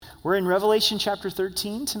We're in Revelation chapter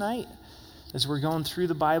 13 tonight as we're going through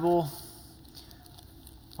the Bible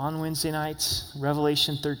on Wednesday nights,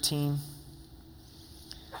 Revelation 13.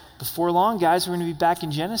 Before long, guys, we're going to be back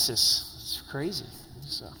in Genesis. It's crazy.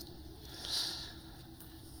 So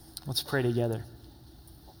let's pray together.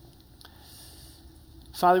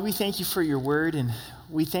 Father, we thank you for your word, and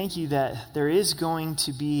we thank you that there is going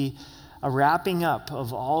to be a wrapping up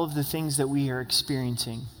of all of the things that we are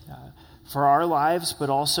experiencing for our lives, but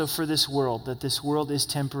also for this world, that this world is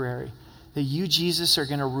temporary, that you, Jesus, are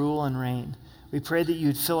going to rule and reign. We pray that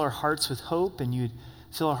you'd fill our hearts with hope and you'd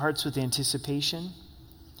fill our hearts with anticipation.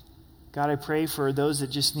 God, I pray for those that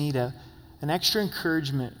just need an extra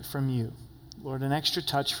encouragement from you, Lord, an extra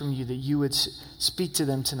touch from you, that you would speak to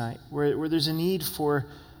them tonight. Where there's a need for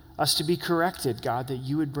us to be corrected, God, that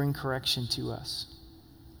you would bring correction to us.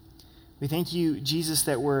 We thank you, Jesus,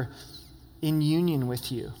 that we're in union with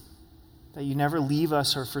you, that you never leave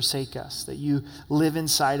us or forsake us, that you live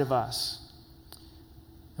inside of us,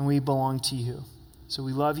 and we belong to you. So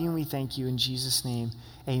we love you and we thank you. In Jesus' name,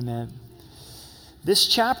 amen. This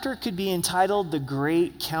chapter could be entitled The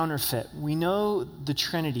Great Counterfeit. We know the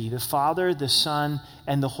Trinity, the Father, the Son,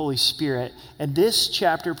 and the Holy Spirit. And this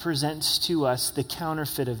chapter presents to us the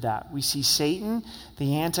counterfeit of that. We see Satan,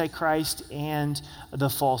 the Antichrist, and the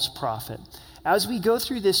false prophet. As we go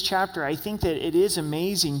through this chapter, I think that it is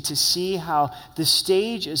amazing to see how the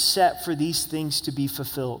stage is set for these things to be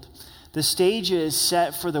fulfilled. The stage is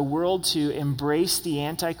set for the world to embrace the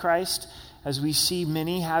Antichrist, as we see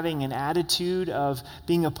many having an attitude of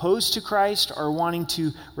being opposed to Christ or wanting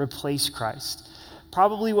to replace Christ.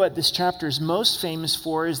 Probably what this chapter is most famous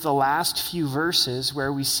for is the last few verses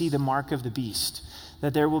where we see the mark of the beast,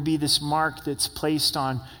 that there will be this mark that's placed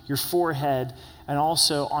on your forehead and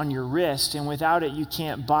also on your wrist, and without it you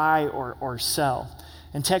can't buy or sell.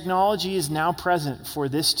 And technology is now present for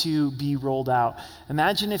this to be rolled out.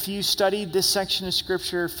 Imagine if you studied this section of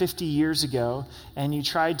Scripture 50 years ago and you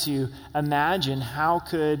tried to imagine how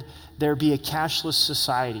could there be a cashless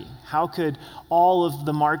society? How could all of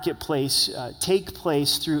the marketplace take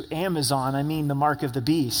place through Amazon? I mean, the mark of the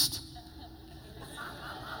beast.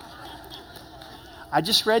 I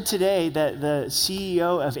just read today that the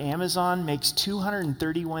CEO of Amazon makes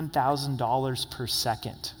 $231,000 per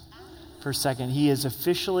second. He is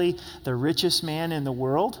officially the richest man in the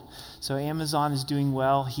world. So Amazon is doing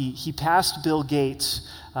well. He passed Bill Gates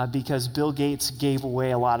because Bill Gates gave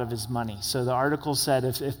away a lot of his money. So the article said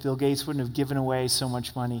if Bill Gates wouldn't have given away so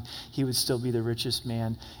much money, he would still be the richest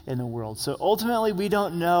man in the world. So ultimately, we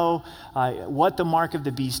don't know what the mark of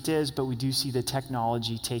the beast is, but we do see the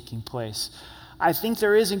technology taking place. I think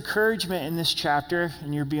there is encouragement in this chapter,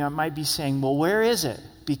 and you might be saying, well, where is it?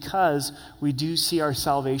 Because we do see our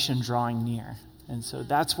salvation drawing near. And so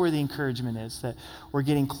that's where the encouragement is, that we're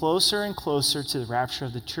getting closer and closer to the rapture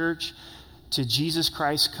of the church, to Jesus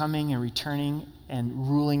Christ coming and returning and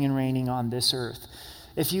ruling and reigning on this earth.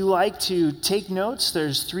 If you like to take notes,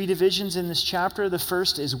 there's 3 divisions in this chapter. The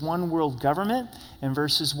first is one world government. In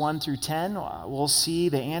verses 1 through 10, we'll see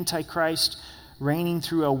the Antichrist reigning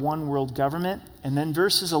through a one world government. And then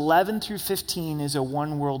verses 11 through 15 is a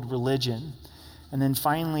one world religion. And then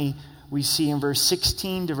finally, we see in verse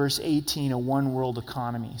 16 to verse 18 a one world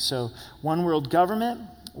economy. So one world government,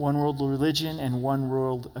 one world religion, and one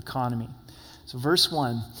world economy. So verse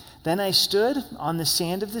 1, then I stood on the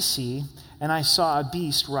sand of the sea, and I saw a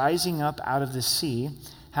beast rising up out of the sea,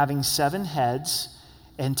 having 7 heads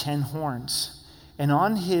and 10 horns. And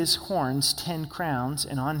on his horns 10 crowns,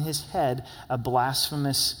 and on his head a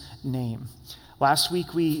blasphemous name. Last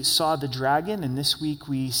week we saw the dragon, and this week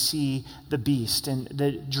we see the beast. And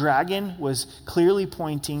the dragon was clearly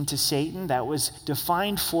pointing to Satan. That was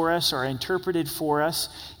defined for us or interpreted for us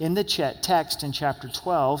in the text in chapter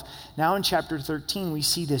 12. Now in chapter 13 we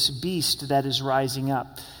see this beast that is rising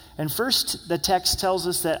up. And first the text tells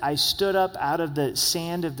us that I stood up out of the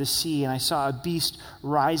sand of the sea, and I saw a beast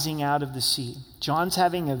rising out of the sea. John's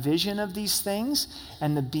having a vision of these things,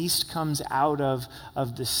 and the beast comes out of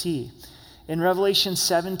the sea. In Revelation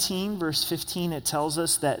 17, verse 15, it tells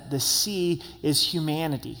us that the sea is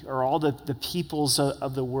humanity, or all the peoples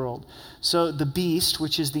of the world. So the beast,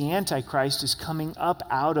 which is the Antichrist, is coming up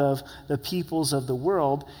out of the peoples of the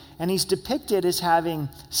world, and he's depicted as having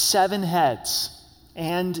 7 heads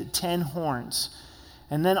and 10 horns.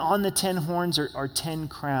 And then on the 10 horns are 10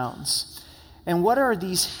 crowns. And what are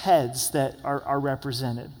these heads that are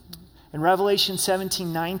represented? In Revelation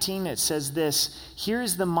 17:19, it says this, here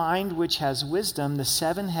is the mind which has wisdom. The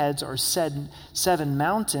 7 heads are 7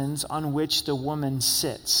 mountains on which the woman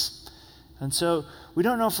sits. And so we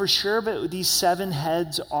don't know for sure what these 7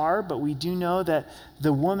 heads are, but we do know that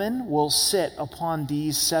the woman will sit upon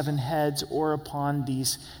these 7 heads or upon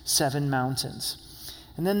these 7 mountains.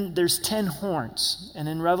 And then there's 10 horns. And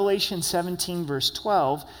in Revelation 17, verse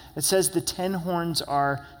 12, it says the 10 horns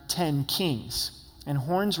are 10 kings. And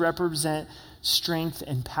horns represent strength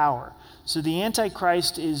and power. So the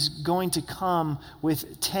Antichrist is going to come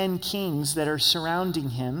with 10 kings that are surrounding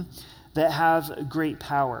him that have great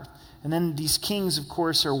power. And then these kings, of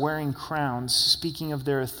course, are wearing crowns, speaking of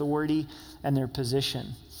their authority and their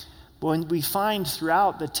position. But what we find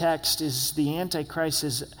throughout the text is the Antichrist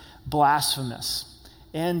is blasphemous.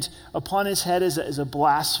 And upon his head is a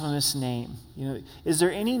blasphemous name. Is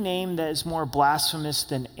there any name that is more blasphemous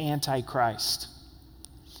than Antichrist?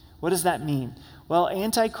 What does that mean? Well,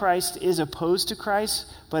 Antichrist is opposed to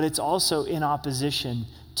Christ, but it's also in opposition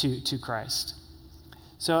to Christ.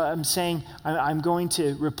 So I'm saying I'm going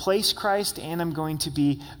to replace Christ and I'm going to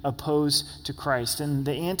be opposed to Christ. And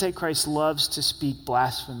the Antichrist loves to speak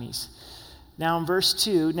blasphemies. Now in verse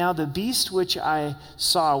 2, now the beast which I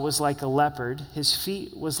saw was like a leopard, his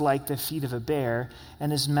feet was like the feet of a bear,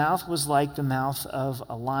 and his mouth was like the mouth of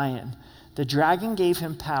a lion. The dragon gave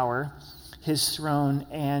him power, his throne,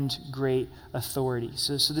 and great authority.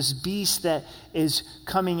 So this beast that is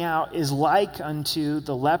coming out is like unto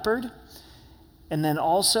the leopard, and then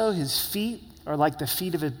also his feet are like the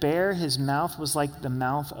feet of a bear. His mouth was like the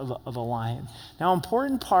mouth of a lion. Now,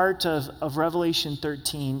 important part of Revelation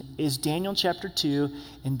 13 is Daniel chapter 2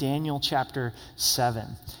 and Daniel chapter 7.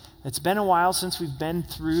 It's been a while since we've been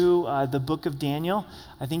through the book of Daniel.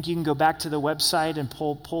 I think you can go back to the website and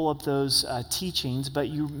pull up those teachings. But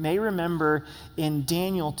you may remember in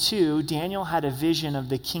Daniel 2, Daniel had a vision of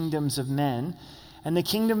the kingdoms of men. And the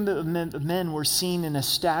kingdom of men were seen in a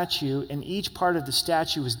statue, and each part of the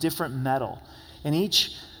statue was different metal. And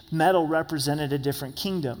each metal represented a different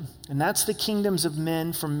kingdom. And that's the kingdoms of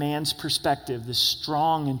men from man's perspective, the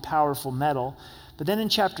strong and powerful metal. But then in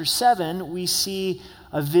chapter 7, we see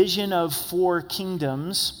a vision of 4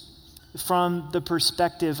 kingdoms from the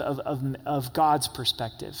perspective of God's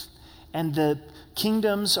perspective. And the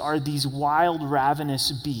kingdoms are these wild,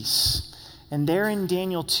 ravenous beasts. And there in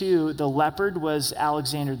Daniel 2, the leopard was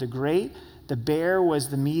Alexander the Great, the bear was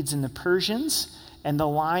the Medes and the Persians, and the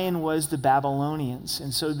lion was the Babylonians.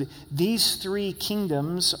 And so these 3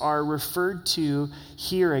 kingdoms are referred to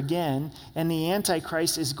here again, and the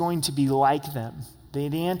Antichrist is going to be like them.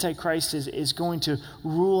 The Antichrist is going to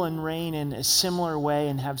rule and reign in a similar way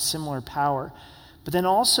and have similar power. But then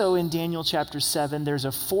also in Daniel chapter 7, there's a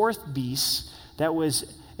 4th beast that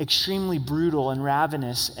was extremely brutal and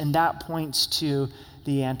ravenous, and that points to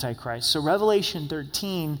the Antichrist. So Revelation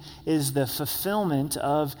 13 is the fulfillment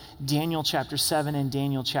of Daniel chapter 7 and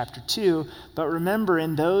Daniel chapter 2. But remember,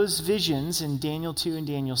 in those visions in Daniel 2 and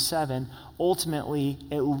Daniel 7, ultimately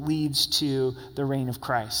it leads to the reign of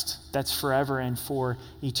Christ. That's forever and for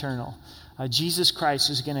eternal. Jesus Christ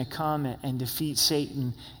is going to come and defeat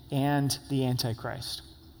Satan and the Antichrist.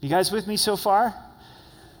 You guys with me so far?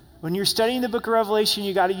 When you're studying the book of Revelation,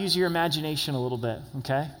 you got to use your imagination a little bit,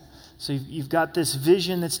 okay? So you've got this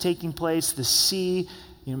vision that's taking place, the sea.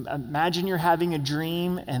 Imagine you're having a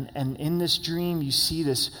dream, and in this dream you see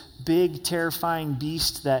this big, terrifying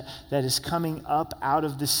beast that is coming up out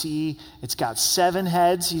of the sea. It's got 7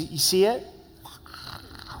 heads. You see it?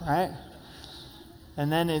 Right?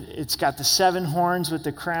 And then it's got the 7 horns with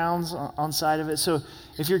the crowns on side of it. So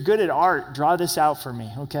if you're good at art, draw this out for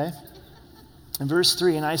me, okay? In verse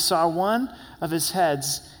 3, and I saw one of his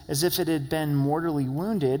heads as if it had been mortally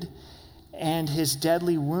wounded, and his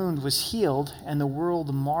deadly wound was healed, and the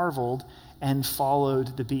world marveled and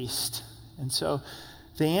followed the beast. And so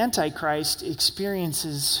the Antichrist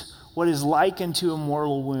experiences what is like unto a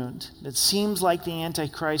mortal wound. It seems like the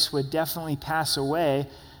Antichrist would definitely pass away,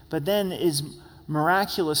 but then is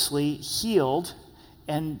miraculously healed,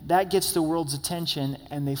 and that gets the world's attention,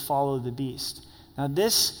 and they follow the beast. Now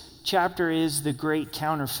this chapter is the great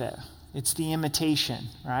counterfeit. It's the imitation,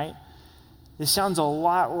 right? This sounds a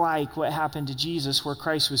lot like what happened to Jesus, where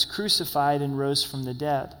Christ was crucified and rose from the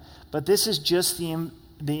dead. But this is just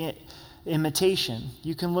the imitation.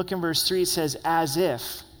 You can look in verse 3, it says, as if.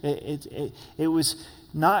 It was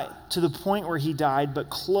not to the point where he died,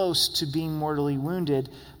 but close to being mortally wounded.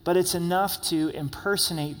 But it's enough to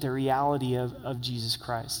impersonate the reality of Jesus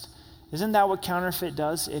Christ. Isn't that what counterfeit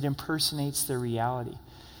does? It impersonates the reality.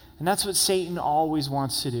 And that's what Satan always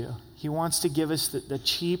wants to do. He wants to give us the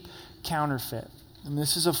cheap counterfeit. And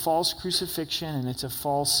this is a false crucifixion, and it's a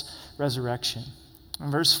false resurrection. In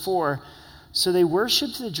verse 4, so they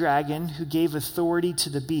worshipped the dragon who gave authority to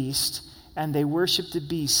the beast, and they worshipped the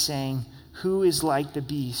beast, saying, who is like the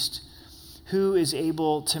beast, who is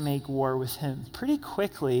able to make war with him. Pretty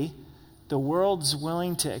quickly, the world's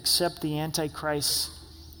willing to accept the Antichrist's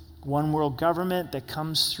one world government that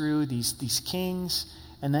comes through these kings,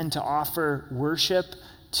 and then to offer worship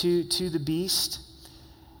to the beast.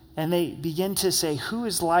 And they begin to say, who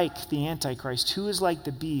is like the Antichrist? Who is like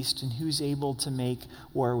the beast? And who's able to make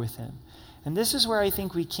war with him? And this is where I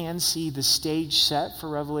think we can see the stage set for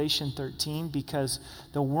Revelation 13, because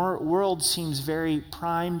the world seems very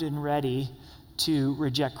primed and ready to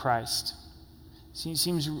reject Christ. He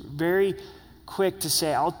seems very quick to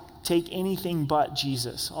say, I'll take anything but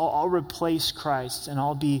Jesus. I'll replace Christ, and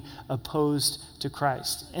I'll be opposed to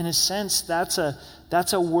Christ. In a sense, that's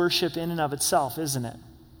a worship in and of itself, isn't it?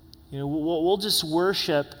 We'll just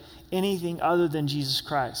worship anything other than Jesus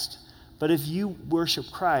Christ. But if you worship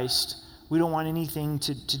Christ, we don't want anything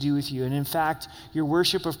to do with you. And in fact, your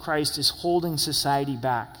worship of Christ is holding society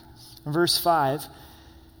back. In verse 5,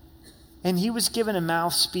 and he was given a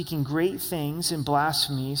mouth speaking great things and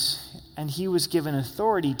blasphemies, and he was given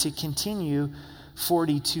authority to continue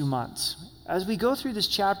 42 months. As we go through this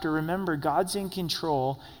chapter, remember, God's in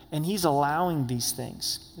control, and he's allowing these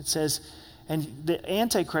things. It says, and the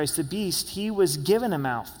Antichrist, the beast, he was given a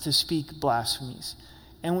mouth to speak blasphemies.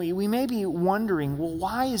 And we may be wondering, well,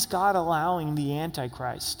 why is God allowing the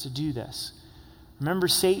Antichrist to do this? Remember,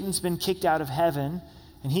 Satan's been kicked out of heaven,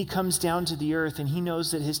 and he comes down to the earth, and he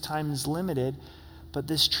knows that his time is limited. But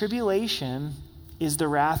this tribulation is the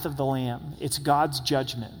wrath of the Lamb. It's God's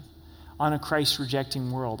judgment on a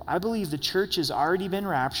Christ-rejecting world. I believe the church has already been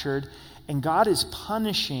raptured, and God is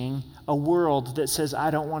punishing a world that says,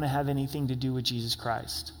 I don't want to have anything to do with Jesus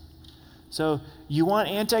Christ. So you want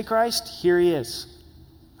Antichrist? Here he is.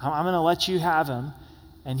 I'm going to let you have him.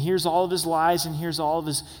 And here's all of his lies, and here's all of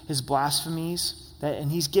his blasphemies.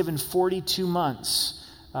 And he's given 42 months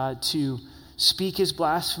to speak his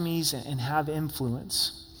blasphemies and have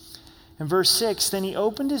influence. In verse 6, then he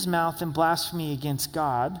opened his mouth in blasphemy against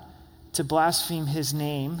God, to blaspheme his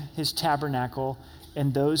name, his tabernacle,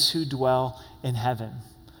 and those who dwell in heaven.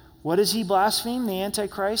 What does he blaspheme, the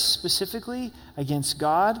Antichrist, specifically? Against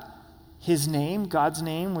God, his name, God's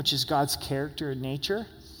name, which is God's character and nature,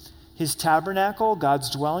 his tabernacle, God's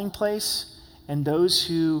dwelling place, and those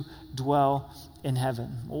who dwell in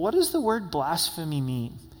heaven. Well, what does the word blasphemy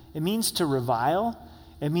mean? It means to revile.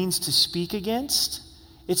 It means to speak against.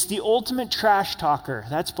 It's the ultimate trash talker.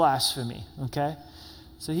 That's blasphemy, okay?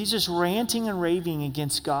 So he's just ranting and raving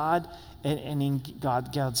against God and in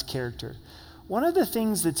God's character. One of the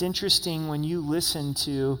things that's interesting when you listen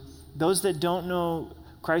to those that don't know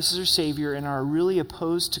Christ as their Savior and are really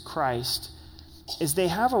opposed to Christ is they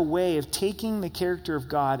have a way of taking the character of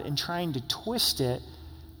God and trying to twist it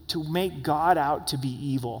to make God out to be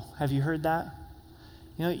evil. Have you heard that?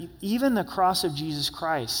 Even the cross of Jesus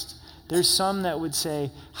Christ, there's some that would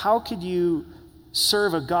say, how could you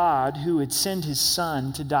serve a God who would send his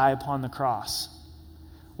son to die upon the cross?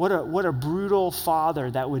 What a brutal father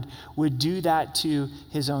that would do that to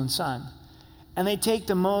his own son. And they take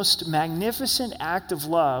the most magnificent act of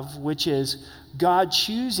love, which is God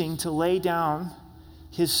choosing to lay down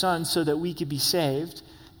his son so that we could be saved,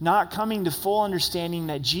 not coming to full understanding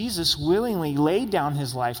that Jesus willingly laid down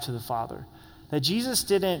his life to the Father. That Jesus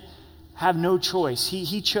didn't have no choice.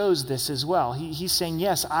 He chose this as well. He's saying,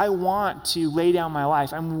 yes, I want to lay down my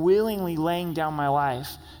life. I'm willingly laying down my life.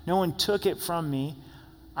 No one took it from me.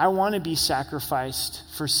 I want to be sacrificed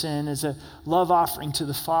for sin as a love offering to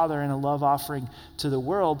the Father and a love offering to the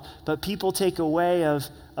world. But people take a way of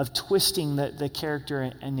twisting the character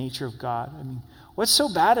and nature of God. I mean, what's so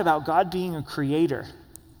bad about God being a creator,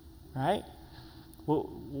 right? Well,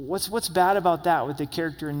 what's bad about that with the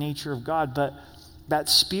character and nature of God? But that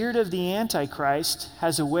spirit of the Antichrist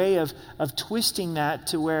has a way of twisting that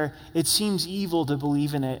to where it seems evil to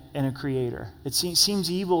believe in a creator. It seems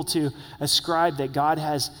evil to ascribe that God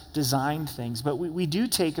has designed things. But we do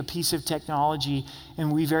take a piece of technology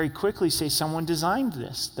and we very quickly say someone designed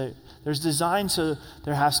this. There's design, so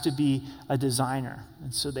there has to be a designer.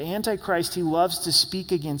 And so the Antichrist, he loves to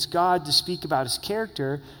speak against God, to speak about his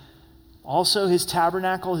character, also his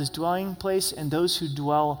tabernacle, his dwelling place, and those who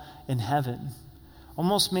dwell in heaven.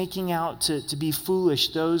 Almost making out to be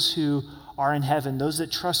foolish those who are in heaven, those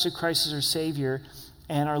that trusted Christ as their Savior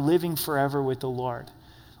and are living forever with the Lord.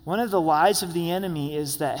 One of the lies of the enemy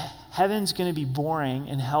is that heaven's going to be boring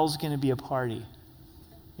and hell's going to be a party.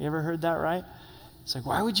 You ever heard that, right? It's like,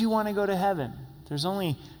 why would you want to go to heaven? There's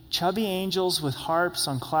only chubby angels with harps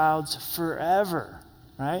on clouds forever,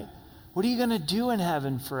 right? What are you going to do in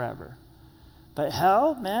heaven forever? But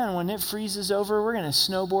hell, man, when it freezes over, we're going to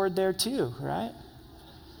snowboard there too, right?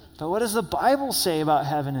 But what does the Bible say about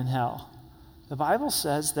heaven and hell? The Bible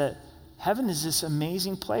says that heaven is this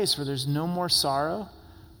amazing place where there's no more sorrow,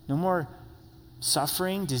 no more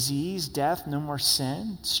suffering, disease, death, no more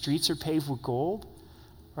sin. Streets are paved with gold.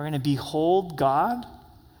 We're going to behold God.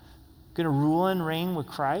 Going to rule and reign with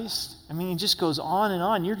Christ. I mean, it just goes on and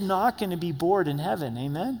on. You're not going to be bored in heaven.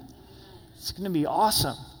 Amen? It's going to be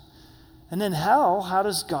awesome. And then hell, how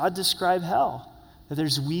does God describe hell? That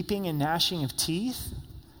there's weeping and gnashing of teeth,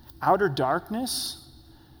 outer darkness.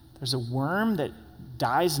 There's a worm that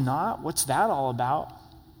dies not. What's that all about?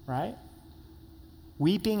 Right?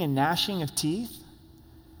 Weeping and gnashing of teeth.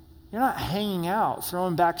 You're not hanging out,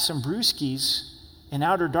 throwing back some brewskis in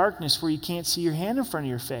outer darkness where you can't see your hand in front of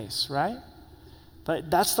your face, right? But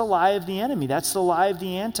that's the lie of the enemy. That's the lie of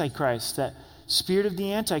the Antichrist, that spirit of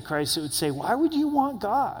the Antichrist that would say, why would you want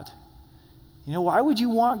God? Why would you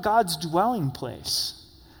want God's dwelling place?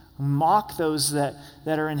 Mock those that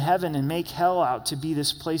are in heaven and make hell out to be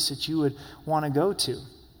this place that you would want to go to.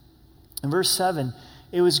 In verse 7,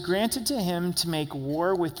 it was granted to him to make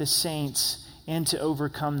war with the saints and to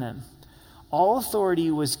overcome them. All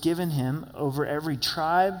authority was given him over every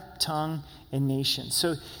tribe, tongue, and nation.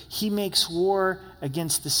 So he makes war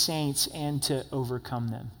against the saints and to overcome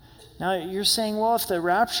them. Now you're saying, well, if the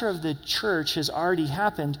rapture of the church has already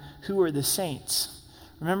happened, who are the saints?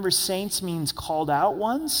 Remember, saints means called out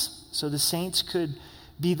ones. So the saints could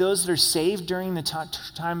be those that are saved during the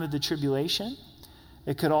time of the tribulation.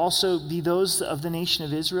 It could also be those of the nation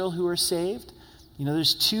of Israel who are saved.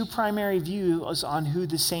 There's two primary views on who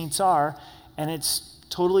the saints are, and it's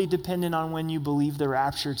totally dependent on when you believe the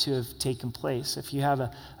rapture to have taken place. If you have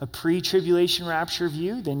a pre-tribulation rapture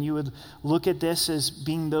view, then you would look at this as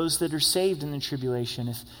being those that are saved in the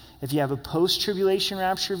tribulation. If you have a post-tribulation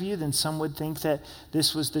rapture view, then some would think that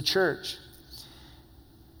this was the church.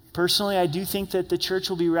 Personally, I do think that the church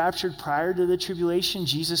will be raptured prior to the tribulation.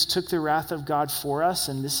 Jesus took the wrath of God for us,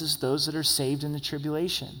 and this is those that are saved in the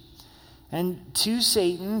tribulation. And to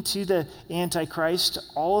Satan, to the Antichrist,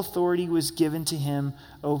 all authority was given to him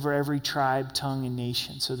over every tribe, tongue, and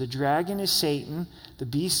nation. So the dragon is Satan, the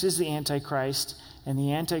beast is the Antichrist, and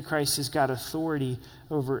the Antichrist has got authority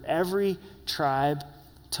over every tribe,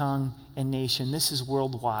 tongue, and nation. This is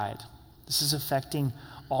worldwide. This is affecting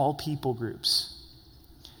all people groups.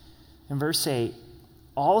 In verse 8,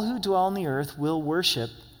 all who dwell on the earth will worship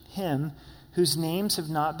him whose names have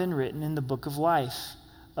not been written in the book of life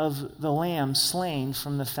of the Lamb slain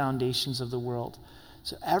from the foundations of the world.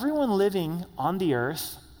 So everyone living on the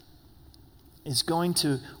earth is going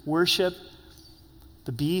to worship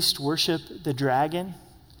the beast, worship the dragon,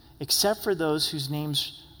 except for those whose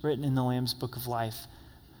names written in the Lamb's book of life.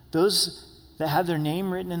 Those that have their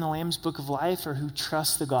name written in the Lamb's book of life are who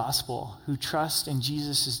trust the gospel, who trust in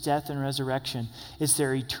Jesus' death and resurrection. It's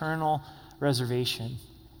their eternal reservation.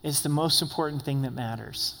 It's the most important thing that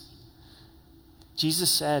matters.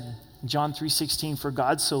 Jesus said in John 3:16, "For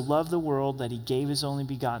God so loved the world that he gave his only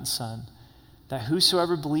begotten Son, that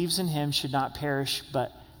whosoever believes in him should not perish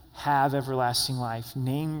but have everlasting life."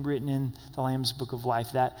 Name written in the Lamb's book of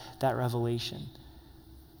life, that revelation.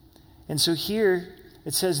 And so here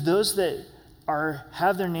it says those that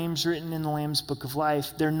have their names written in the Lamb's book of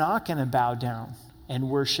life, they're not going to bow down and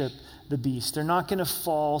worship the beast. They're not going to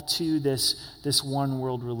fall to this one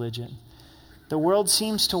world religion. The world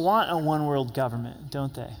seems to want a one world government,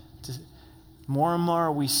 don't they? More and more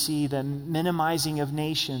we see the minimizing of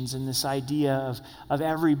nations and this idea of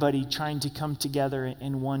everybody trying to come together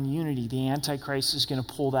in one unity. The Antichrist is going to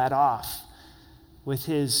pull that off with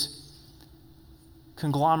his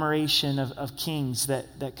conglomeration of kings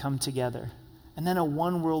that come together. And then a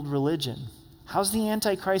one world religion. How's the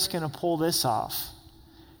Antichrist going to pull this off?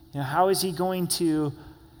 How is he going to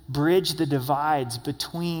bridge the divides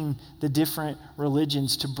between the different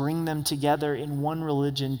religions to bring them together in one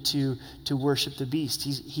religion to worship the beast?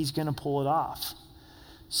 He's going to pull it off.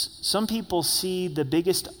 Some people see the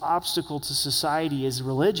biggest obstacle to society as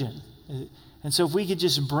religion. And so if we could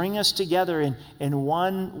just bring us together in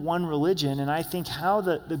one religion, and I think how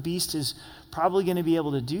the beast is probably going to be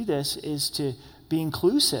able to do this is to be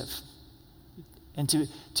inclusive. And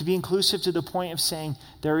to be inclusive to the point of saying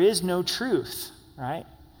there is no truth, right?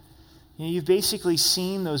 You've basically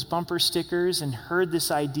seen those bumper stickers and heard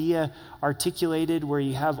this idea articulated where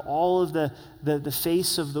you have all of the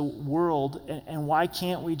face of the world, and why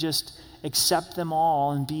can't we just accept them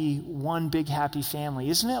all and be one big happy family?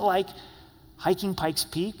 Isn't it like hiking Pikes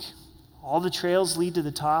Peak? All the trails lead to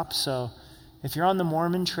the top, so if you're on the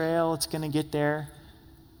Mormon trail, it's going to get there.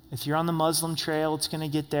 If you're on the Muslim trail, it's going to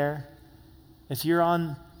get there. If you're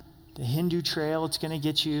on the Hindu trail, it's going to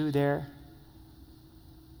get you there.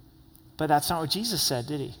 But that's not what Jesus said,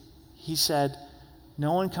 did he? He said,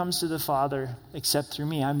 no one comes to the Father except through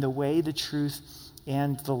me. I'm the way, the truth,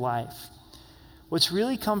 and the life. What's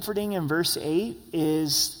really comforting in verse 8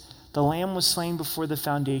 is the Lamb was slain before the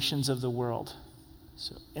foundations of the world.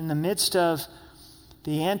 So in the midst of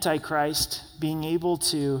the Antichrist being able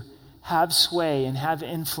to have sway and have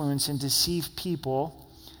influence and deceive people,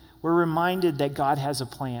 we're reminded that God has a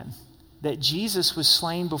plan, that Jesus was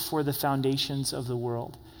slain before the foundations of the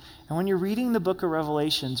world. And when you're reading the book of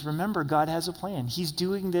Revelations, remember, God has a plan. He's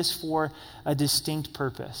doing this for a distinct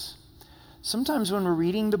purpose. Sometimes when we're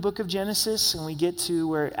reading the book of Genesis and we get to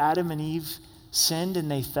where Adam and Eve sinned and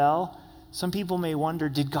they fell, some people may wonder,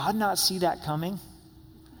 did God not see that coming?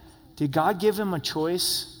 Did God give them a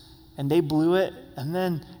choice and they blew it? And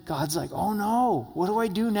then God's like, oh no, what do I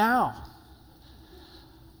do now?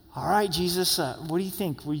 All right, Jesus, what do you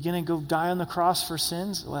think? Were you going to go die on the cross for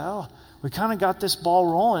sins? Well, we kind of got this ball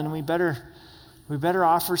rolling. We better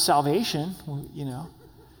offer salvation,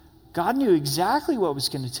 God knew exactly what was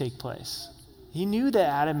going to take place. He knew that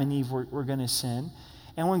Adam and Eve were going to sin.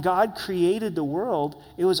 And when God created the world,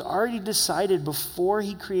 it was already decided before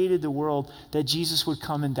he created the world that Jesus would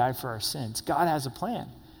come and die for our sins. God has a plan.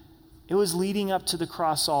 It was leading up to the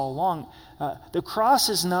cross all along. The cross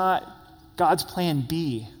is not God's plan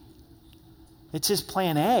B. It's his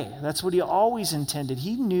plan A. That's what he always intended.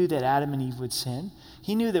 He knew that Adam and Eve would sin.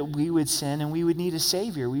 He knew that we would sin and we would need a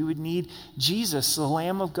Savior. We would need Jesus, the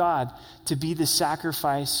Lamb of God, to be the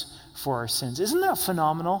sacrifice for our sins. Isn't that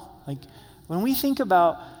phenomenal? Like, when we think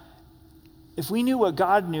about, if we knew what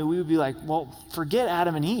God knew, we would be like, well, forget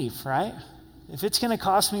Adam and Eve, right? If it's going to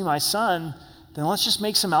cost me my son, then let's just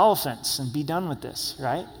make some elephants and be done with this,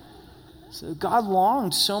 right? So God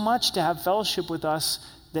longed so much to have fellowship with us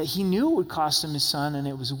that he knew it would cost him his son, and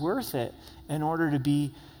it was worth it in order to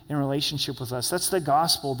be in relationship with us. That's the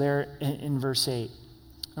gospel there in verse 8.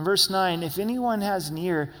 In verse 9, if anyone has an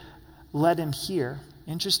ear, let him hear.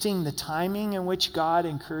 Interesting, the timing in which God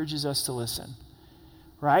encourages us to listen.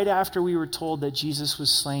 Right after we were told that Jesus was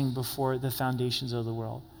slain before the foundations of the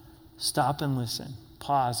world. Stop and listen.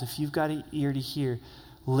 Pause. If you've got an ear to hear,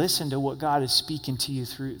 listen to what God is speaking to you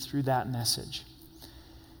through that message.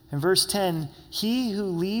 In verse 10, he who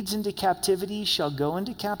leads into captivity shall go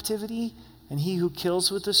into captivity, and he who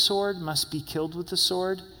kills with the sword must be killed with the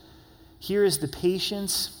sword. Here is the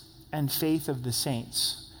patience and faith of the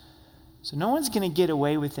saints. So no one's going to get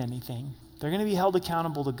away with anything. They're going to be held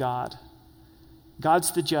accountable to God.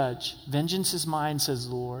 God's the judge. Vengeance is mine, says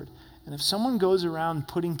the Lord. And if someone goes around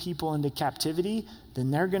putting people into captivity,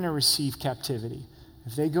 then they're going to receive captivity.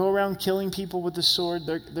 If they go around killing people with the sword,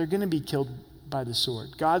 they're going to be killed by the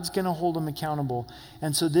sword. God's going to hold them accountable.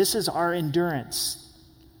 And so this is our endurance.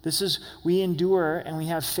 We endure and we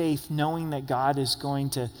have faith knowing that God is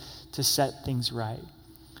going to set things right.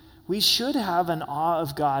 We should have an awe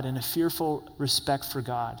of God and a fearful respect for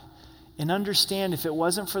God. And understand, if it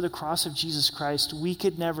wasn't for the cross of Jesus Christ, we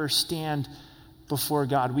could never stand before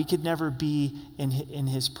God. We could never be in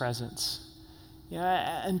his presence.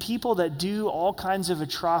 And people that do all kinds of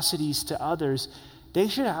atrocities to others, they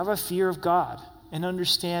should have a fear of God and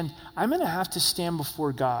understand, I'm going to have to stand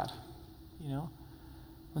before God.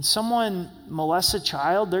 When someone molests a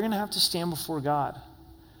child, they're going to have to stand before God.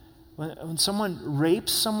 When someone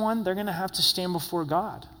rapes someone, they're going to have to stand before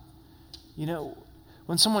God.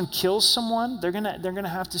 When someone kills someone, they're going to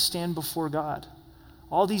have to stand before God.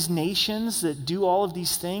 All these nations that do all of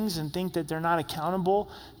these things and think that they're not accountable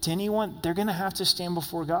to anyone, they're going to have to stand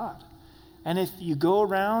before God. And if you go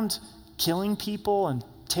around killing people and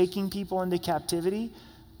taking people into captivity,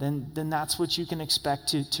 then that's what you can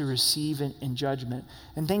expect to receive in judgment.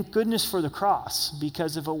 And thank goodness for the cross,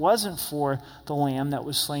 because if it wasn't for the Lamb that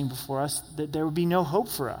was slain before us, there would be no hope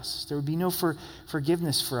for us. There would be no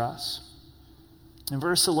forgiveness for us. In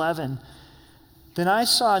verse 11, then I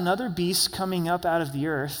saw another beast coming up out of the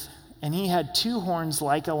earth, and he had 2 horns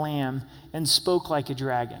like a lamb and spoke like a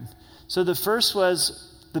dragon. So the first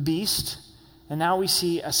was the beast, and now we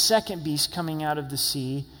see a second beast coming out of the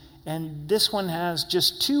sea. And this one has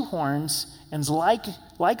just 2 horns and is like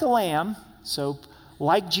a lamb. So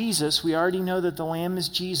like Jesus, we already know that the lamb is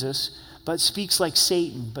Jesus, but speaks like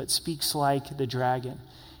Satan, but speaks like the dragon.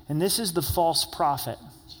 And this is the false prophet.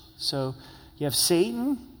 So you have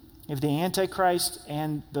Satan, you have the Antichrist,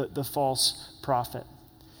 and the false prophet.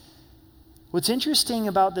 What's interesting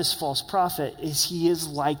about this false prophet is he is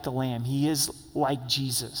like the lamb. He is like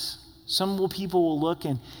Jesus. Some people will look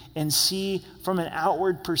and see from an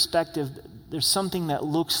outward perspective, there's something that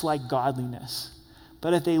looks like godliness.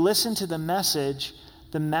 But if they listen to the message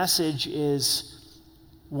is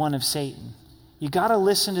one of Satan. You got to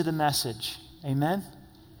listen to the message. Amen?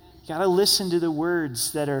 You got to listen to the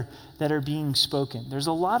words that are being spoken. There's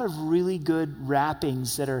a lot of really good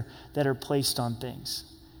wrappings that are placed on things.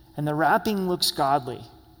 And the wrapping looks godly,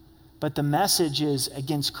 but the message is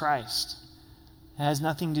against Christ. It has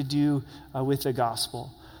nothing to do with the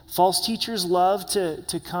gospel. False teachers love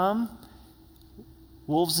to come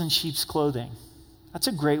wolves in sheep's clothing. That's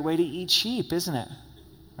a great way to eat sheep, isn't it?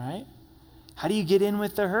 Right? How do you get in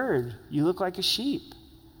with the herd? You look like a sheep.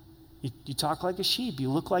 You talk like a sheep. You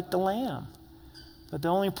look like the lamb. But the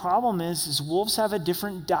only problem is wolves have a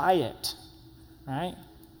different diet, right,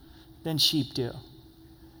 than sheep do.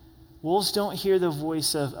 Wolves don't hear the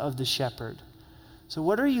voice of the shepherd. So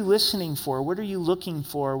what are you listening for? What are you looking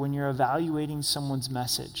for when you're evaluating someone's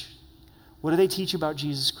message? What do they teach about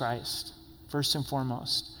Jesus Christ, first and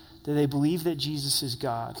foremost? Do they believe that Jesus is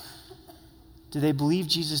God? Do they believe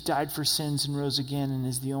Jesus died for sins and rose again and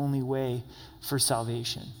is the only way for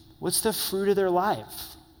salvation? What's the fruit of their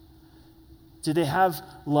life? Do they have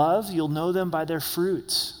love? You'll know them by their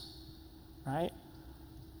fruits, right?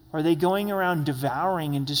 Are they going around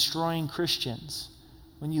devouring and destroying Christians?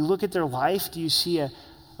 When you look at their life, do you see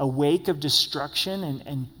a wake of destruction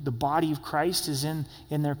and the body of Christ is in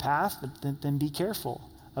their path? Then be careful.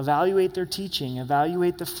 Evaluate their teaching.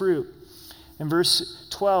 Evaluate the fruit. In verse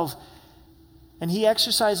 12, and he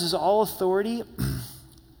exercises all authority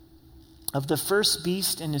of the first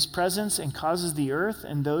beast in his presence and causes the earth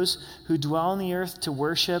and those who dwell on the earth to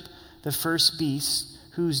worship the first beast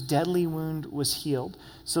whose deadly wound was healed.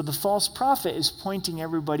 So the false prophet is pointing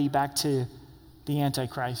everybody back to the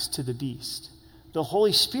Antichrist, to the beast. The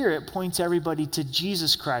Holy Spirit points everybody to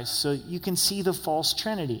Jesus Christ, so you can see the false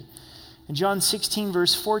trinity. In John 16,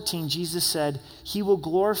 verse 14, Jesus said, "He will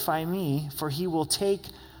glorify me, for he will take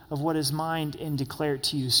of what is mine and declare it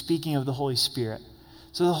to you," speaking of the Holy Spirit.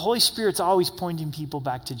 So the Holy Spirit's always pointing people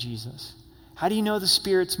back to Jesus. How do you know the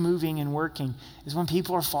Spirit's moving and working? Is when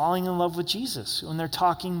people are falling in love with Jesus, when they're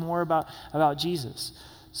talking more about Jesus.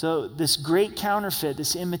 So this great counterfeit,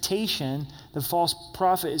 this imitation, the false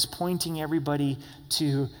prophet is pointing everybody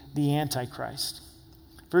to the Antichrist.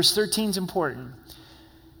 Verse 13 is important.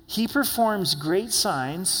 He performs great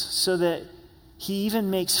signs so that he even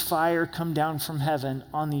makes fire come down from heaven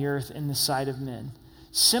on the earth in the sight of men.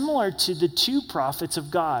 Similar to the two prophets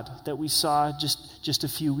of God that we saw just a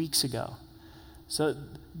few weeks ago. So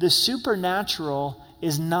the supernatural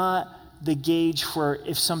is not the gauge for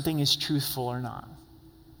if something is truthful or not.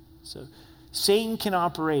 So Satan can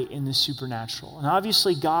operate in the supernatural. And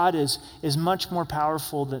obviously God is much more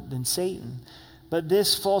powerful than Satan. But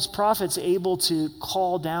this false prophet's able to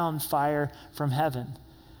call down fire from heaven.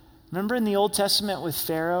 Remember in the Old Testament with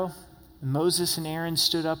Pharaoh? Moses and Aaron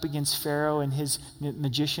stood up against Pharaoh and his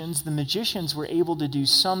magicians. The magicians were able to do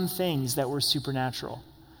some things that were supernatural.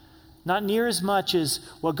 Not near as much as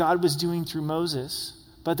what God was doing through Moses,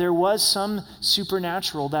 but there was some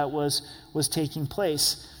supernatural that was taking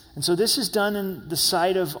place. And so this is done in the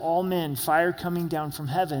sight of all men, fire coming down from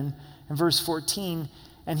heaven. In verse 14,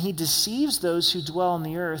 and he deceives those who dwell on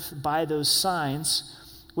the earth by those signs,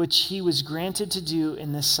 which he was granted to do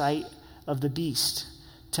in the sight of the beast,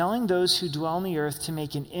 telling those who dwell on the earth to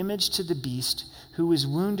make an image to the beast who was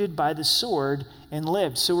wounded by the sword and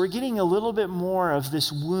lived. So we're getting a little bit more of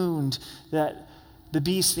this wound that the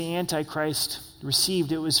beast, the Antichrist,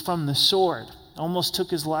 received. It was from the sword. Almost took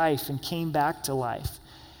his life and came back to life.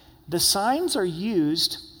 The signs are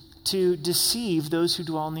used to deceive those who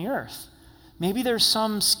dwell on the earth. Maybe there's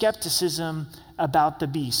some skepticism about the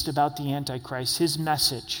beast, about the Antichrist, his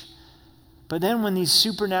message. But then when these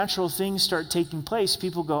supernatural things start taking place,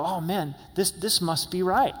 people go, oh man, this must be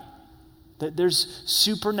right. That there's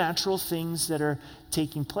supernatural things that are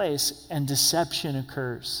taking place and deception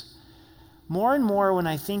occurs. More and more when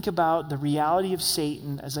I think about the reality of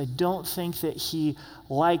Satan, as I don't think that he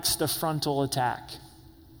likes the frontal attack.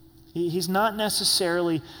 He's not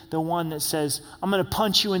necessarily the one that says, I'm going to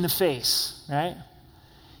punch you in the face, right?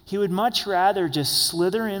 He would much rather just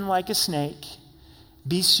slither in like a snake,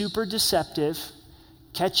 be super deceptive,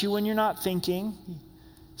 catch you when you're not thinking,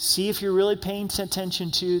 see if you're really paying attention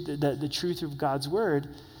to the truth of God's word.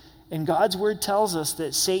 And God's word tells us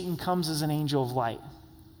that Satan comes as an angel of light.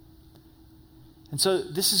 And so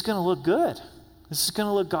this is going to look good. This is going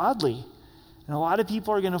to look godly. And a lot of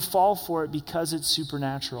people are going to fall for it because it's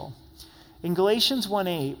supernatural. In Galatians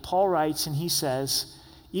 1:8, Paul writes and he says,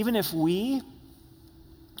 even if we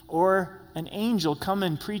or an angel come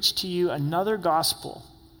and preach to you another gospel,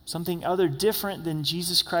 something other different than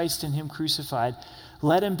Jesus Christ and him crucified,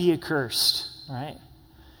 let him be accursed, right?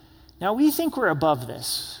 Now, we think we're above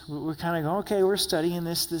this. We're kind of going, okay, we're studying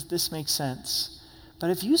this makes sense. But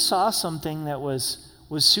if you saw something that was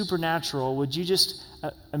supernatural, would you just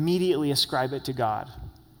immediately ascribe it to God?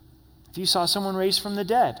 If you saw someone raised from the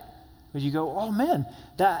dead, would you go, oh man,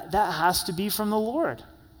 that has to be from the Lord?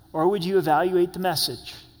 Or would you evaluate the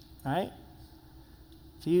message, right?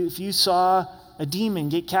 If you saw a demon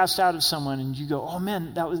get cast out of someone and you go, oh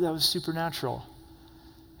man, that was supernatural.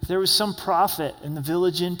 If there was some prophet in the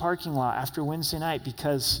Village Inn parking lot after Wednesday night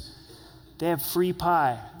because they have free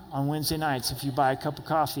pie on Wednesday nights if you buy a cup of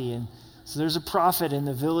coffee, and so there's a prophet in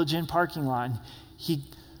the Village Inn parking lot, and he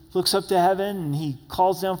looks up to heaven and he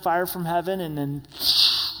calls down fire from heaven and then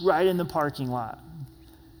right in the parking lot.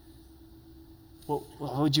 Well,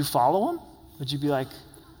 would you follow him? Would you be like,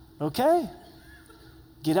 okay,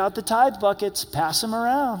 get out the tithe buckets, pass them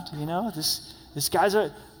around. This guy's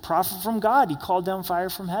a prophet from God. He called down fire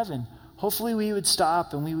from heaven. Hopefully we would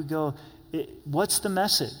stop and we would go, what's the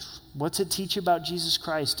message? What's it teach about Jesus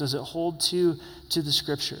Christ? Does it hold to the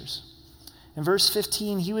scriptures? In verse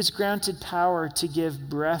 15, he was granted power to give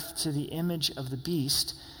breath to the image of the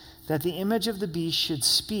beast, that the image of the beast should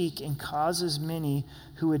speak and causes many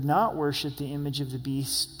who would not worship the image of the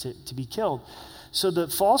beast to be killed. So the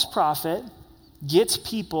false prophet gets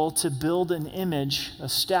people to build an image, a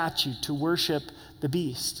statue, to worship the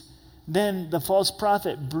beast. Then the false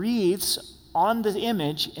prophet breathes on the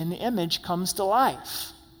image, and the image comes to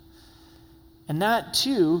life. And that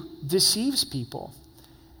too deceives people.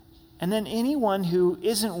 And then anyone who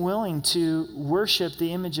isn't willing to worship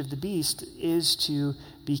the image of the beast is to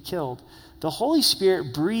be killed. The Holy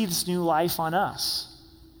Spirit breathes new life on us.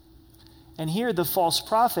 And here the false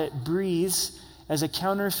prophet breathes as a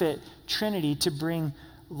counterfeit trinity to bring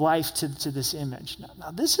life to this image.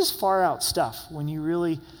 Now, this is far out stuff when you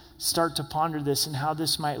really start to ponder this and how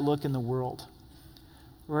this might look in the world.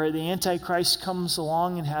 Where the Antichrist comes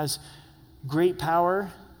along and has great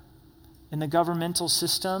power in the governmental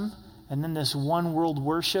system, and then this one world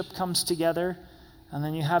worship comes together, and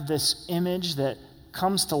then you have this image that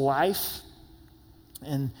comes to life,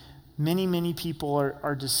 and many, many people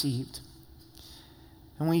are deceived.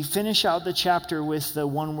 And we finish out the chapter with the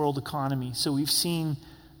one world economy. So we've seen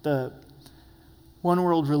the one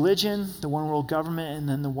world religion, the one world government, and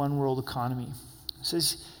then the one world economy. It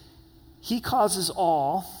says, he causes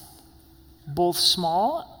all, both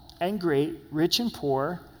small and great, rich and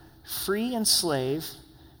poor, free and slave,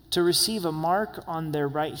 to receive a mark on their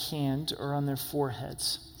right hand or on their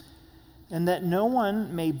foreheads, and that no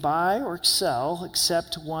one may buy or sell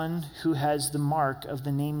except one who has the mark of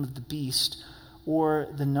the name of the beast or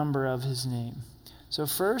the number of his name. So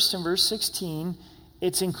first, in verse 16,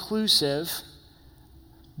 it's inclusive,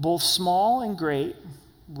 both small and great,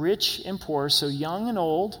 rich and poor, so young and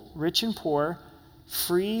old, rich and poor,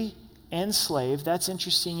 free and slave. That's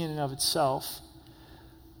interesting in and of itself.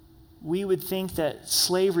 We would think that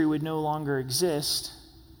slavery would no longer exist,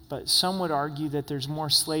 but some would argue that there's more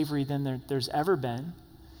slavery than there's ever been.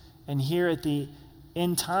 And here at the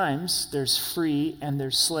end times, there's free and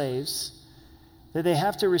there's slaves, that they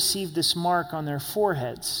have to receive this mark on their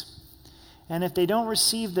foreheads. And if they don't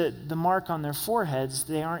receive the mark on their foreheads,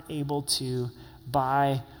 they aren't able to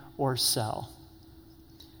buy or sell.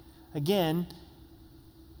 Again,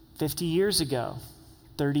 50 years ago,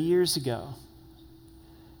 30 years ago,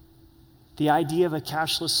 the idea of a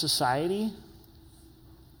cashless society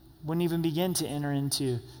wouldn't even begin to enter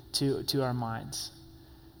into our minds.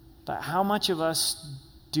 But how much of us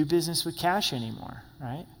do business with cash anymore,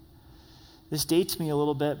 right? This dates me a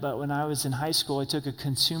little bit, but when I was in high school, I took a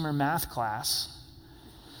consumer math class.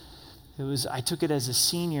 I took it as a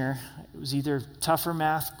senior. It was either tougher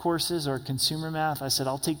math courses or consumer math. I said,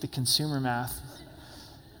 I'll take the consumer math.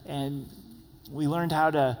 And we learned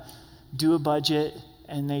how to do a budget,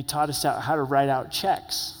 and they taught us how to write out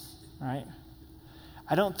checks, right?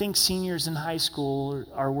 I don't think seniors in high school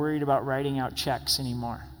are worried about writing out checks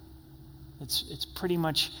anymore. It's pretty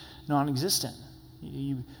much non-existent.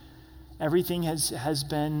 Everything has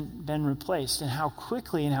been replaced, and how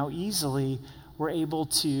quickly and how easily we're able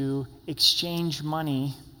to exchange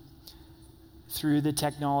money through the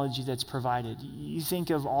technology that's provided. You think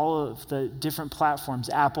of all of the different platforms,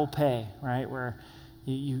 Apple Pay, right, where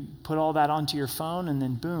you put all that onto your phone and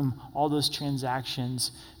then boom, all those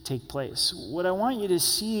transactions take place. What I want you to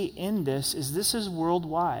see in this is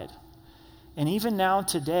worldwide. And even now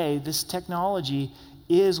today, this technology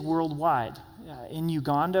is worldwide. In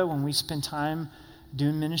Uganda, when we spend time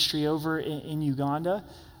doing ministry over in Uganda,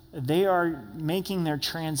 they are making their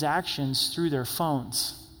transactions through their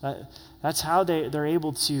phones. That's how they're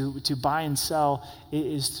able to buy and sell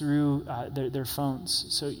is through their phones.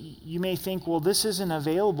 So you may think, well, this isn't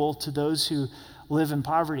available to those who live in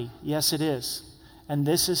poverty. Yes, it is. And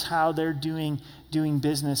this is how they're doing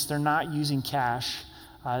business. They're not using cash.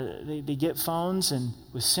 They get phones and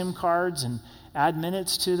with SIM cards and add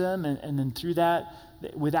minutes to them, and then through that,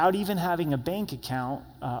 without even having a bank account,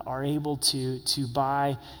 are able to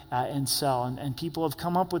buy and sell. And people have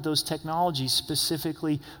come up with those technologies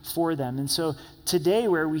specifically for them. And so today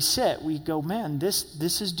where we sit, we go, man,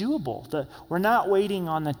 this is doable. We're not waiting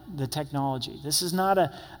on the technology. This is not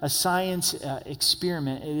a science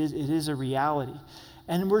experiment. It is a reality.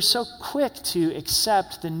 And we're so quick to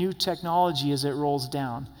accept the new technology as it rolls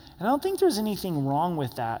down. And I don't think there's anything wrong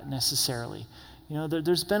with that necessarily.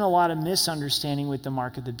 There's been a lot of misunderstanding with the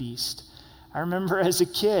mark of the beast. I remember as a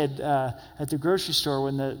kid at the grocery store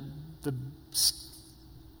when the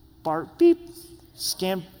bar beep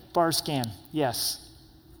scan. Yes.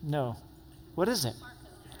 No. What is it?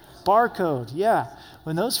 Barcode. Yeah.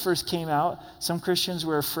 When those first came out, some Christians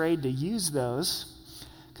were afraid to use those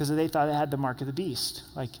because they thought it had the mark of the beast.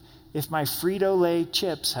 Like, if my Frito-Lay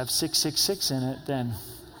chips have 666 in it, then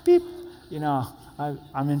beep,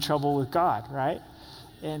 I'm in trouble with God, right?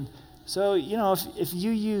 And so, if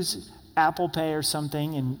you use Apple Pay or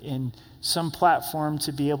something in some platform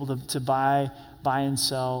to be able to buy and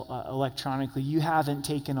sell electronically, you haven't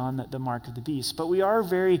taken on the mark of the beast. But we are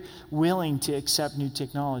very willing to accept new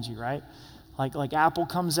technology, right? Like Apple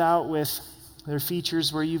comes out with their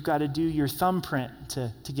features where you've got to do your thumbprint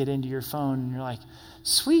to get into your phone, and you're like,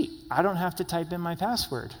 sweet, I don't have to type in my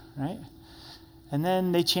password, right? And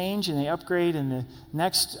then they change and they upgrade, and the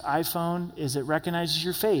next iPhone is it recognizes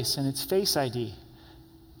your face, and it's Face ID.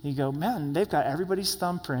 You go, man, they've got everybody's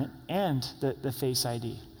thumbprint and the Face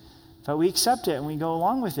ID. But we accept it and we go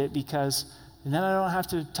along with it because then I don't have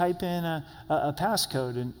to type in a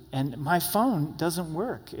passcode, and my phone doesn't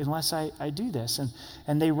work unless I do this.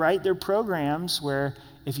 And they write their programs where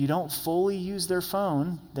if you don't fully use their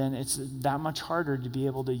phone, then it's that much harder to be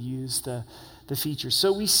able to use the features.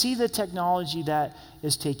 So we see the technology that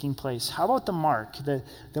is taking place. How about the mark?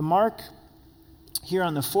 The mark here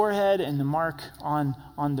on the forehead and the mark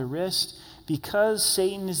on the wrist. Because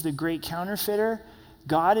Satan is the great counterfeiter,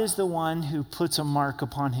 God is the one who puts a mark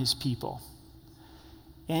upon his people.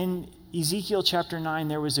 In Ezekiel chapter 9,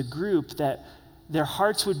 there was a group that their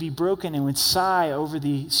hearts would be broken and would sigh over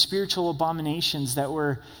the spiritual abominations that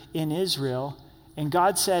were in Israel. And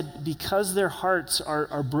God said, because their hearts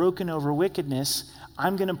are broken over wickedness,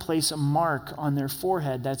 I'm going to place a mark on their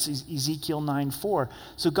forehead. That's Ezekiel 9:4.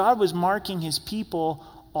 So God was marking his people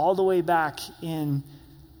all the way back in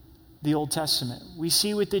the Old Testament. We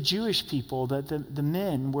see with the Jewish people that the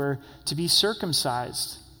men were to be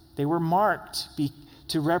circumcised. They were marked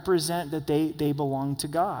to represent that they belong to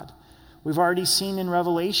God. We've already seen in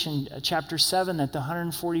Revelation chapter 7 that the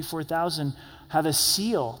 144,000 have a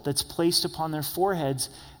seal that's placed upon their foreheads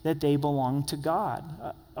that they belong to God.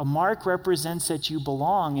 A mark represents that you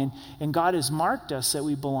belong, and God has marked us that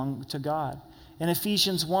we belong to God. In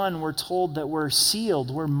Ephesians 1, we're told that we're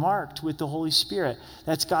sealed, we're marked with the Holy Spirit.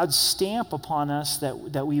 That's God's stamp upon us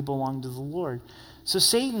that we belong to the Lord. So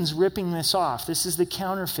Satan's ripping this off. This is the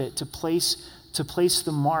counterfeit to place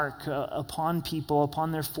the mark upon people,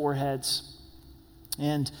 upon their foreheads,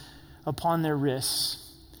 and upon their wrists.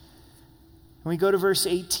 And we go to verse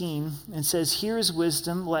 18, and says, here is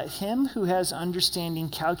wisdom. Let him who has understanding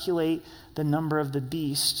calculate the number of the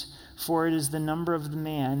beast, for it is the number of the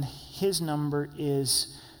man. His number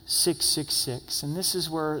is 666. And this is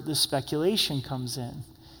where the speculation comes in,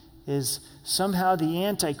 is somehow the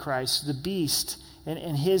Antichrist, the beast,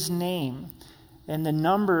 and his name, and the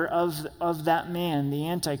number of that man, the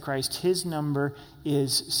Antichrist, his number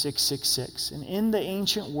is 666. And in the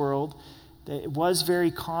ancient world, it was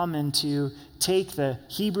very common to take the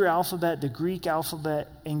Hebrew alphabet, the Greek alphabet,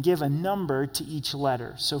 and give a number to each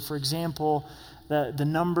letter. So, for example, the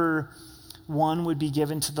number 1 would be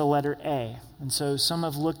given to the letter A. And so some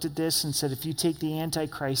have looked at this and said, if you take the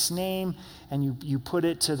Antichrist's name and you put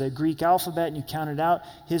it to the Greek alphabet and you count it out,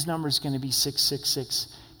 his number is going to be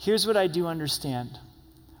 666. Here's what I do understand.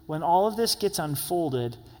 When all of this gets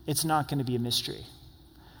unfolded, it's not going to be a mystery.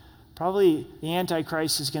 Probably the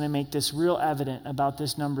Antichrist is going to make this real evident about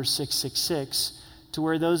this number 666, to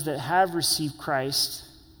where those that have received Christ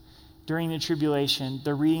during the tribulation,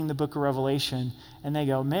 they're reading the book of Revelation, and they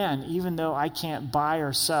go, man, even though I can't buy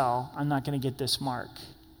or sell, I'm not going to get this mark.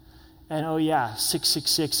 And oh yeah,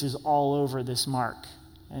 666 is all over this mark.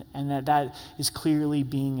 And that is clearly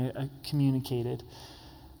being communicated.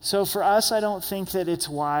 So for us, I don't think that it's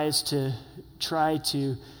wise to try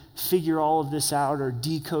to figure all of this out or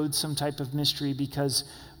decode some type of mystery, because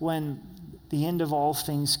when the end of all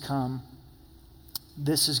things come,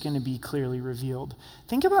 this is going to be clearly revealed.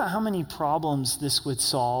 Think about how many problems this would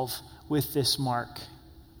solve with this mark.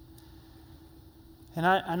 And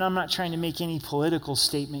I'm not trying to make any political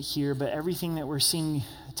statement here, but everything that we're seeing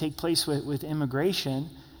take place with immigration,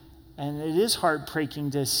 and it is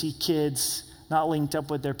heartbreaking to see kids not linked up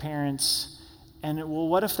with their parents. And well,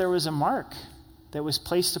 what if there was a mark that was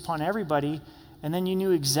placed upon everybody, and then you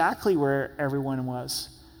knew exactly where everyone was?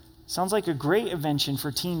 Sounds like a great invention for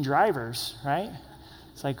teen drivers, right?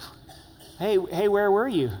 It's like, hey, where were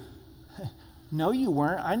you? No, you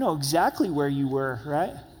weren't. I know exactly where you were,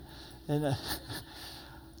 right? And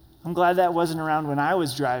I'm glad that wasn't around when I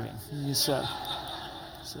was driving. So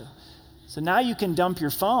now you can dump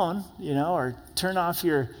your phone, or turn off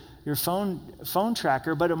your phone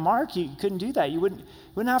tracker. But a mark, you couldn't do that. You wouldn't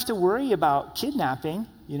have to worry about kidnapping.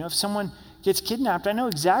 If someone gets kidnapped, I know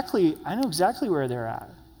exactly where they're at.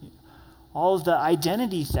 All of the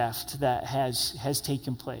identity theft that has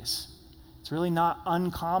taken place. It's really not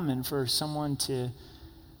uncommon for someone to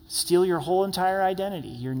steal your whole entire identity,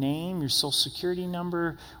 your name, your social security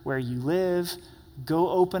number, where you live. Go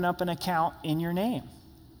open up an account in your name.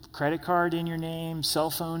 Credit card in your name, cell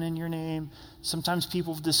phone in your name. Sometimes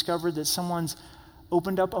people have discovered that someone's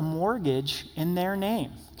opened up a mortgage in their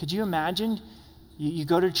name. Could you imagine? You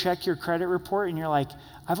go to check your credit report and you're like,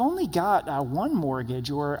 I've only got one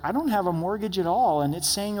mortgage, or I don't have a mortgage at all, and it's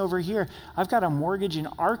saying over here, I've got a mortgage in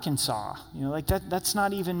Arkansas. That's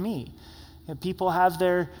not even me. People have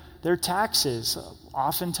their taxes.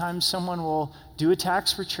 Oftentimes someone will do a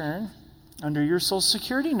tax return under your social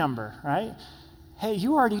security number, right? Hey,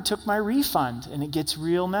 you already took my refund, and it gets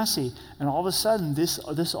real messy. And all of a sudden,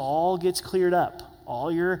 this all gets cleared up.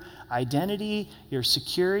 All your identity, your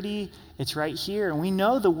security, it's right here. And we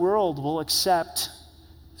know the world will accept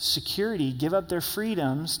security, give up their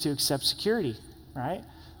freedoms to accept security, right?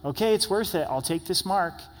 Okay, it's worth it. I'll take this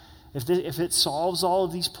mark. If it solves all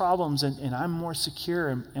of these problems and I'm more secure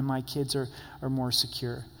and my kids are more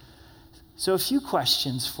secure. So a few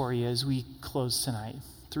questions for you as we close tonight.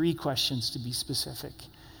 3 questions to be specific.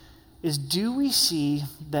 Do we see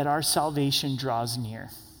that our salvation draws near?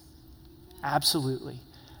 Absolutely.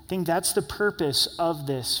 I think that's the purpose of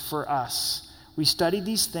this for us. We study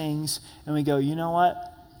these things and we go, you know what?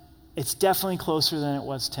 It's definitely closer than it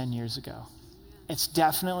was 10 years ago. It's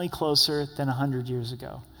definitely closer than 100 years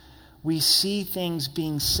ago. We see things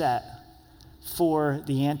being set for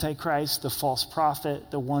the Antichrist, the false prophet,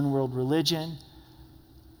 the one world religion,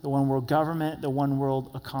 the one world government, the one world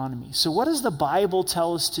economy. So what does the Bible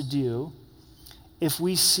tell us to do if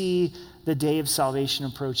we see the day of salvation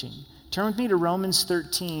approaching? Turn with me to Romans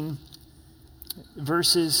 13,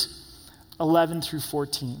 verses 11 through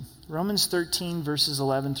 14. Romans 13, verses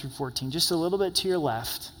 11 through 14. Just a little bit to your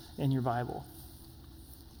left in your Bible.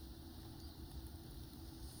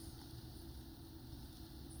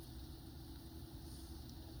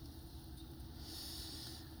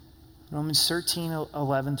 Romans 13,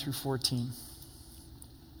 11 through 14.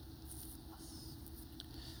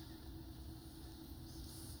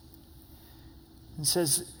 It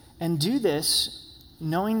says, "And do this,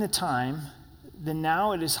 knowing the time, that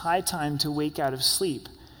now it is high time to wake out of sleep.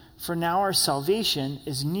 For now our salvation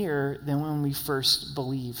is nearer than when we first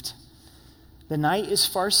believed. The night is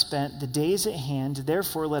far spent, the day is at hand.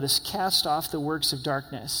 Therefore let us cast off the works of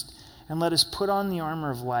darkness, and let us put on the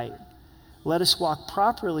armor of light. Let us walk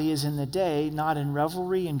properly as in the day, not in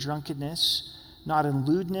revelry and drunkenness, not in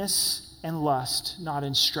lewdness and lust, not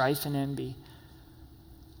in strife and envy.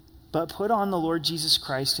 But put on the Lord Jesus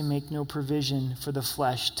Christ and make no provision for the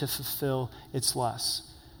flesh to fulfill its lusts."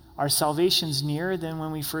 Our salvation's nearer than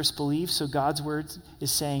when we first believed, so God's word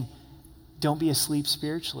is saying, don't be asleep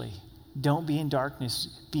spiritually. Don't be in darkness.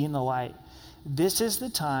 Be in the light. This is the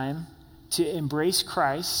time to embrace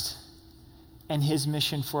Christ and his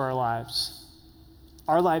mission for our lives.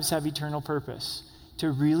 Our lives have eternal purpose,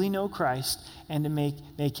 to really know Christ and to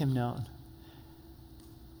make him known.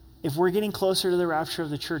 If we're getting closer to the rapture of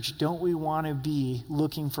the church, don't we want to be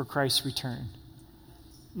looking for Christ's return?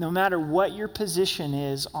 No matter what your position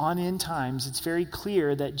is on end times, it's very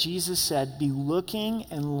clear that Jesus said, be looking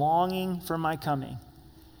and longing for my coming.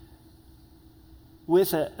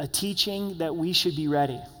 With a teaching that we should be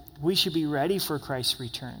ready. We should be ready for Christ's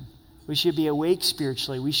return. We should be awake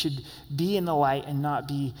spiritually. We should be in the light and not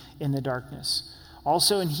be in the darkness.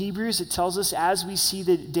 Also in Hebrews, it tells us as we see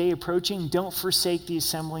the day approaching, don't forsake the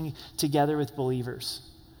assembling together with believers.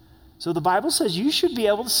 So the Bible says you should be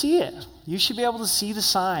able to see it. You should be able to see the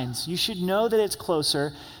signs. You should know that it's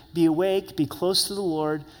closer. Be awake, be close to the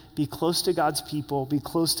Lord, be close to God's people, be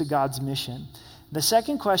close to God's mission. The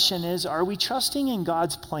second question is, are we trusting in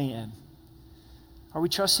God's plan? Are we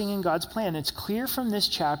trusting in God's plan? It's clear from this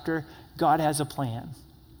chapter, God has a plan.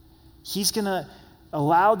 He's going to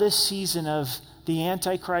allow this season of the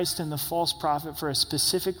Antichrist and the false prophet for a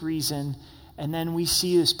specific reason, and then we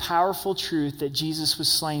see this powerful truth that Jesus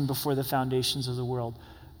was slain before the foundations of the world.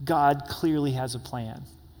 God clearly has a plan.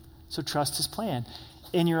 So trust his plan.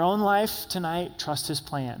 In your own life tonight, trust his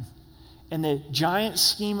plan. In the giant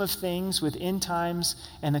scheme of things with end times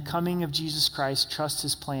and the coming of Jesus Christ, trust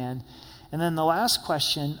his plan. And then the last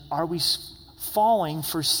question, are we falling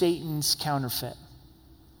for Satan's counterfeit?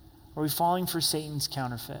 Are we falling for Satan's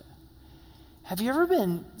counterfeit? Have you ever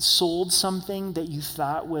been sold something that you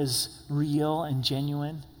thought was real and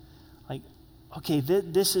genuine? Like, okay,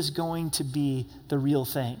 this is going to be the real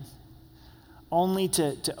thing. Only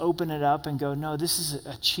to open it up and go, no, this is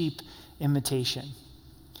a cheap imitation.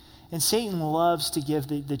 And Satan loves to give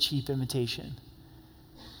the cheap imitation.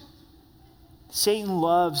 Satan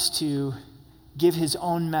loves to give his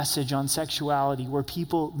own message on sexuality where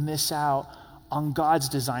people miss out on God's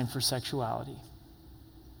design for sexuality.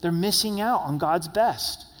 They're missing out on God's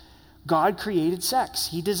best. God created sex.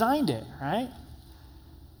 He designed it, right?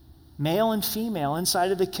 Male and female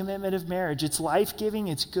inside of the commitment of marriage. It's life-giving,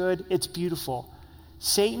 it's good, it's beautiful.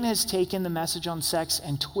 Satan has taken the message on sex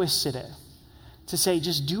and twisted it to say,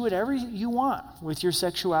 just do whatever you want with your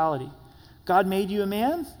sexuality. God made you a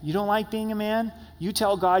man. You don't like being a man. You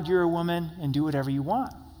tell God you're a woman and do whatever you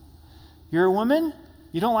want. You're a woman.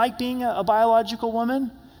 You don't like being a biological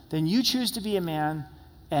woman. Then you choose to be a man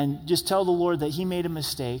and just tell the Lord that he made a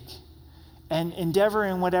mistake and endeavor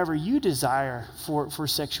in whatever you desire for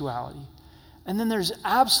sexuality. And then there's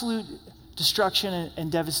absolute destruction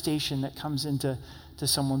and devastation that comes into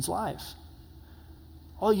someone's life.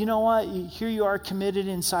 Oh, you know what? Here you are committed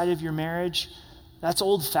inside of your marriage. That's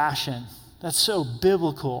old-fashioned. That's so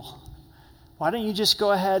biblical. Why don't you just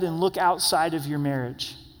go ahead and look outside of your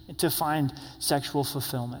marriage to find sexual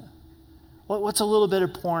fulfillment? What's a little bit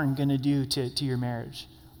of porn going to do to your marriage?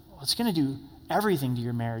 Well, it's going to do everything to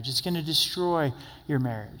your marriage. It's going to destroy your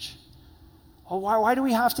marriage. Oh, why do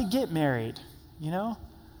we have to get married? You know?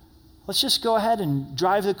 Let's just go ahead and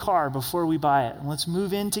drive the car before we buy it. And let's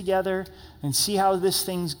move in together and see how this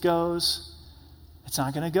thing goes. It's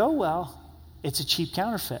not going to go well. It's a cheap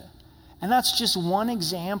counterfeit. And that's just one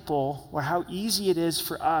example where how easy it is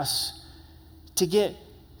for us to get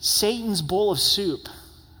Satan's bowl of soup,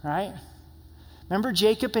 right? Remember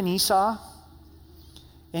Jacob and Esau?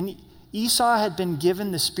 And Esau had been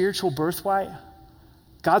given the spiritual birthright,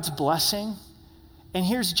 God's blessing. And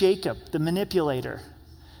here's Jacob, the manipulator.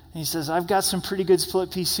 And he says, I've got some pretty good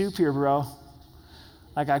split pea soup here, bro.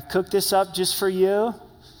 Like, I cooked this up just for you.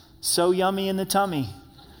 So yummy in the tummy,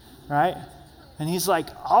 right? And he's like,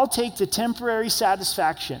 I'll take the temporary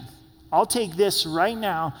satisfaction. I'll take this right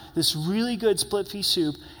now, this really good split pea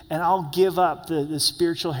soup, and I'll give up the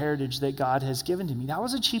spiritual heritage that God has given to me. That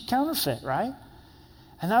was a cheap counterfeit, right?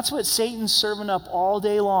 And that's what Satan's serving up all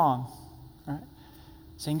day long, right?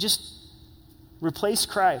 Saying, just replace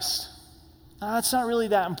Christ. It's not really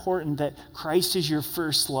that important that Christ is your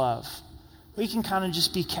first love. We can kind of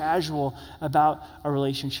just be casual about a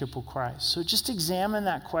relationship with Christ. So just examine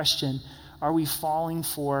that question. Are we falling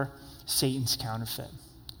for Satan's counterfeit?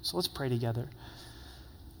 So let's pray together.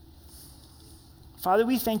 Father,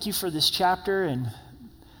 we thank you for this chapter, and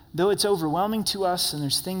though it's overwhelming to us and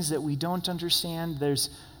there's things that we don't understand, there's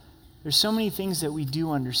so many things that we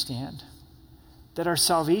do understand, that our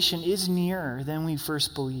salvation is nearer than we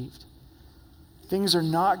first believed. Things are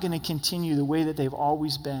not going to continue the way that they've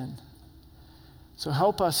always been. So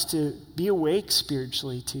help us to be awake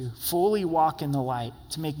spiritually, to fully walk in the light,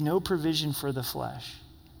 to make no provision for the flesh.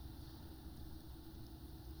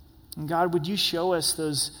 And God, would you show us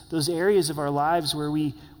those areas of our lives where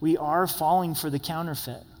we are falling for the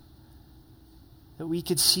counterfeit? That we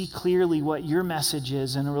could see clearly what your message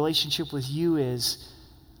is and a relationship with you is.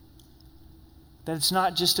 That it's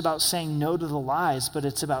not just about saying no to the lies, but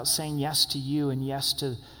it's about saying yes to you and yes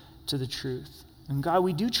to the truth. And God,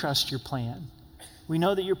 we do trust your plan. We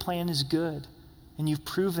know that your plan is good, and you've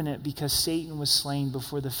proven it because Satan was slain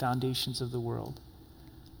before the foundations of the world.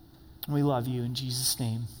 And we love you in Jesus'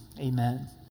 name. Amen.